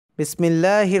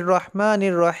বিসমিল্লাহির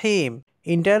রহমানির রহিম।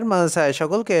 ইন্টার মাদ্রাসায়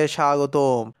সকলকে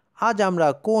স্বাগতম। আজ আমরা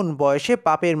কোন বয়সে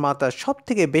পাপের মাত্রা সব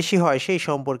থেকে বেশি হয় সেই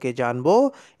সম্পর্কে জানব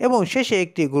এবং শেষে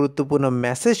একটি গুরুত্বপূর্ণ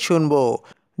মেসেজ শুনব।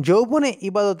 যৌবনে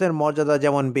ইবাদতের মর্যাদা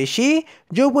যেমন বেশি,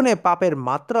 যৌবনে পাপের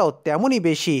মাত্রাও তেমনই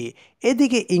বেশি।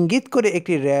 এদিকে ইঙ্গিত করে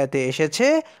একটি রেয়াতে এসেছে,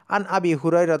 আন আবি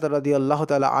হুরায়রা রাদিয়াল্লাহু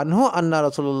তাআলা আনহু আন্না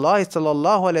রাসূলুল্লাহ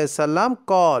সাল্লাল্লাহু আলাইহি সাল্লাম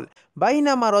কল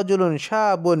বাইনামা রাজুলুন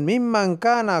শাবুন মিম্মান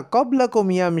কানা ক্বাবলাকুম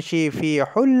ইয়ামশি ফি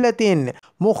হুল্লাতিন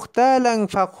মুখতালান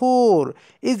ফাখুর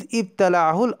ইজ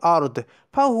ইবতালাহুল আরদ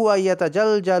ফাহুয়া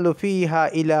ইয়াতাজালজালু ফিহা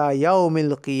ইলা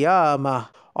ইয়াউমিল কিয়ামাহ।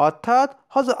 অর্থাৎ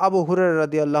হযরত আবু হুরায়রা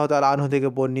রাদিয়াল্লাহু তাআলা আনহু থেকে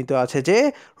বর্ণিত আছে যে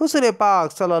রাসূল পাক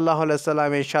সাল্লাল্লাহু আলাইহি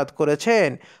সাল্লাম ইরশাদ করেছেন,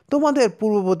 তোমাদের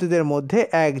পূর্ববর্তীদের মধ্যে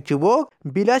এক যুবক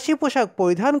বিলাসী পোশাক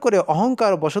পরিধান করে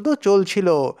অহংকার বশত চলছিল।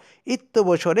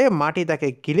 ইত্যবসরে মাটি তাকে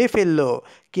গিলে ফেলল।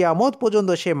 কিয়ামত পর্যন্ত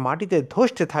সে মাটিতে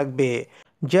ধসতে থাকবে।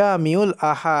 জামিউল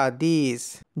আহাদিস।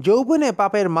 যৌবনে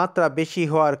পাপের মাত্রা বেশি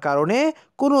হওয়ার কারণে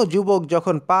কোনো যুবক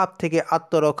যখন পাপ থেকে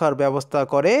আত্মরক্ষার ব্যবস্থা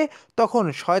করে তখন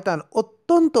শয়তান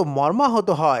অত্যন্ত মর্মাহত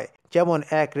হয়। যেমন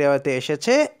এক রিওয়ায়াতে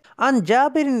এসেছে, আন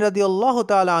জাবির রাদিয়াল্লাহু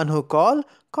তাআলা আনহু কল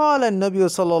قال النبي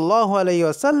صلى الله عليه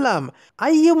وسلم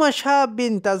أيما شاب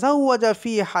تزوج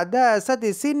في حداثة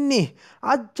سنه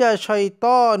عج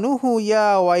شيطانه يا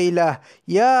ويله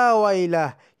يا ويله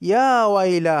ইয়া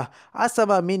ওয়াইলাহ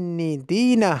আসাবা মিন্নি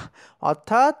দীনাহ।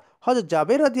 অর্থাৎ হযরত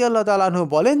জাবের রাদিয়াল্লাহু তাআলা আনহু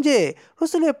বলেন যে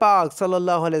রাসূল পাক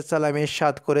সাল্লাল্লাহু আলাইহি সাল্লাম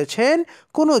ইরশাদ করেছেন,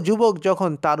 কোনো যুবক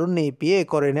যখন তারুণ্যে বিয়ে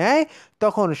করে নেয়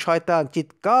তখন শয়তান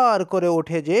চিৎকার করে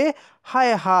ওঠে যে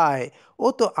হায় হায়, ও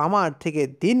তো আমার থেকে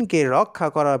দিনকে রক্ষা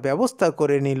করার ব্যবস্থা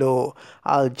করে নিল।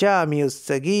 আল জামিউস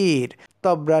সাগীর,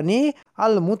 তবরানী,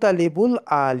 আল মুতালিবুল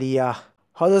আলিয়াহ।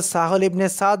 হযরত সাহল ইবনে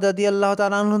সাদ রাদিয়াল্লাহু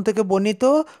তাআলা আনহু থেকে বর্ণিত,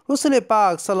 রাসূল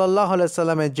পাক সাল্লাল্লাহু আলাইহি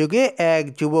সাল্লামের যুগে এক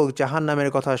যুবক জাহান্নামের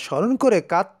কথা স্মরণ করে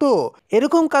কাঁদতো।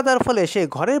 এরকম কাঁদার ফলে সে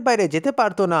ঘরের বাইরে যেতে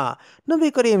পারতো না। নবী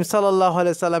করিম সাল্লাল্লাহু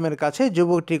আলাইহি সাল্লামের কাছে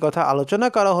যুবকটির কথা আলোচনা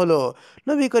করা হলো।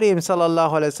 নবী করিম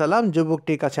সাল্লাল্লাহু আলাইহি সাল্লাম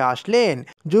যুবকটির কাছে আসলেন।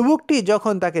 যুবকটি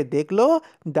যখন তাকে দেখলো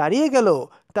দাঁড়িয়ে গেল,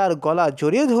 তার গলা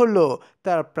জড়িয়ে ধরল,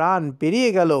 তার প্রাণ বেরিয়ে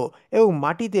গেল এবং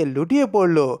মাটিতে লুটিয়ে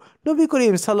পড়ল। নবী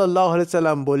করিম সাল্লাল্লাহু আলাইহি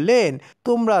সাল্লাম বললেন,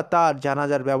 তোমরা তার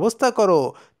জানাজার ব্যবস্থা করো।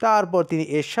 তারপর তিনি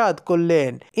ইরশাদ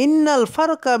করলেন, ইন্নাল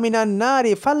ফারকা মিনান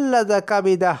নারি ফাল্লাযা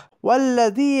কাবিদাহ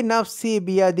ওয়াল্লাযী নাফসি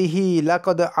বিয়াদিহি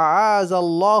লাকাদ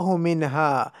আআযাল্লাহু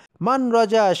মিনহা মান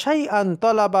রাজা শাইআন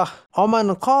তালাবাহ ওয়া মান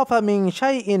খাফা মিন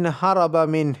শাইইন হারাবা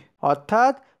মিন।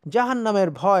 অর্থাৎ জাহান্নামের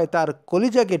ভয় তার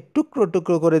কলিজাকে টুকরো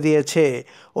টুকরো করে দিয়েছে।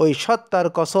 ওই সত্তার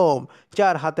কসম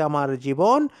যার হাতে আমার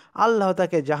জীবন, আল্লাহ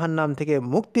তাকে জাহান্নাম থেকে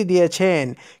মুক্তি দিয়েছেন।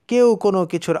 কেউ কোনো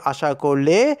কিছুর আশা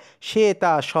করলে সে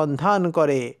তা সন্ধান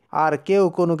করে, আর কেউ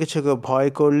কোনো কিছুকে ভয়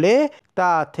করলে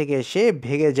তা থেকে সে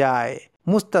ভেগে যায়।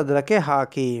 মুস্তাদরাকে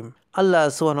হাকিম। আল্লাহ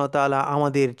সুবহানাহু ওয়া তাআলা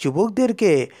আমাদের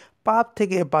যুবকদেরকে পাপ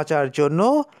থেকে বাঁচার জন্য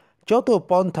যত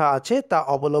পন্থা আছে তা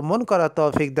অবলম্বন করার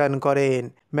তৌফিক দান করেন।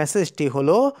 মেসেজটি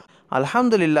হলো,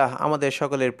 আলহামদুলিল্লাহ, আমাদের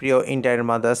সকলের প্রিয় ইন্টারনেট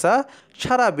মাদ্রাসা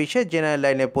সারা বিশ্বে জেনারেল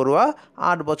লাইনে পড়ুয়া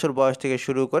 8 বছর বয়স থেকে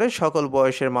শুরু করে সকল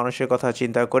বয়সের মানুষের কথা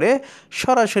চিন্তা করে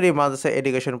সরাসরি মাদ্রাসা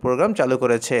এডুকেশন প্রোগ্রাম চালু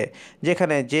করেছে,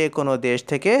 যেখানে যে কোনো দেশ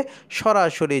থেকে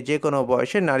সরাসরি যে কোনো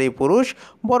বয়সের নারী পুরুষ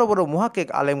বড় বড় মুহাক্কিক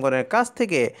আলেমগণের কাছ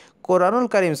থেকে কোরআনুল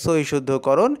কারীম সহিহ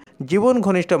শুদ্ধকরণ, জীবন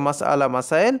ঘনিষ্ঠ মাসআলা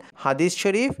মাসাইল, হাদিস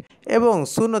শরীফ এবং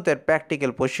সুন্নতের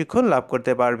প্র্যাকটিক্যাল প্রশিক্ষণ লাভ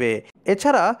করতে পারবে।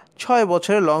 এছাড়া 6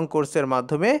 বছরের লং কোর্সের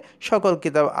মাধ্যমে সকল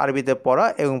কিতাব আরবিতে পড়া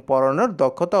এবং পড়ানোর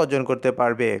দক্ষতা অর্জন করতে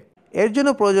পারবে। এর জন্য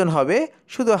প্রয়োজন হবে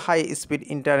শুধু হাই স্পিড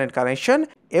ইন্টারনেট কানেকশন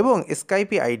এবং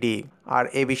স্কাইপি আইডি। আর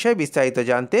এ বিষয়ে বিস্তারিত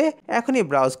জানতে এখনই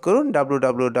ব্রাউজ করুন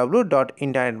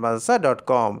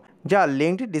www.internetmadrasa.com, যার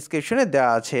লিঙ্কটি ডিসক্রিপশনে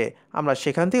দেওয়া আছে। আমরা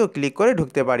সেখান থেকেও ক্লিক করে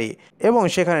ঢুকতে পারি এবং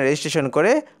সেখানে রেজিস্ট্রেশন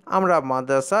করে আমরা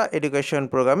মাদ্রাসা এডুকেশন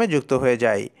প্রোগ্রামে যুক্ত হয়ে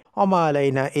যাই। ওমা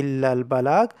আলাইনা ইল্লাল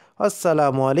বালাগ।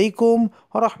 আসসালামু আলাইকুম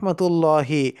ওয়া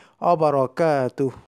রাহমাতুল্লাহি ওয়া বারাকাতুহু।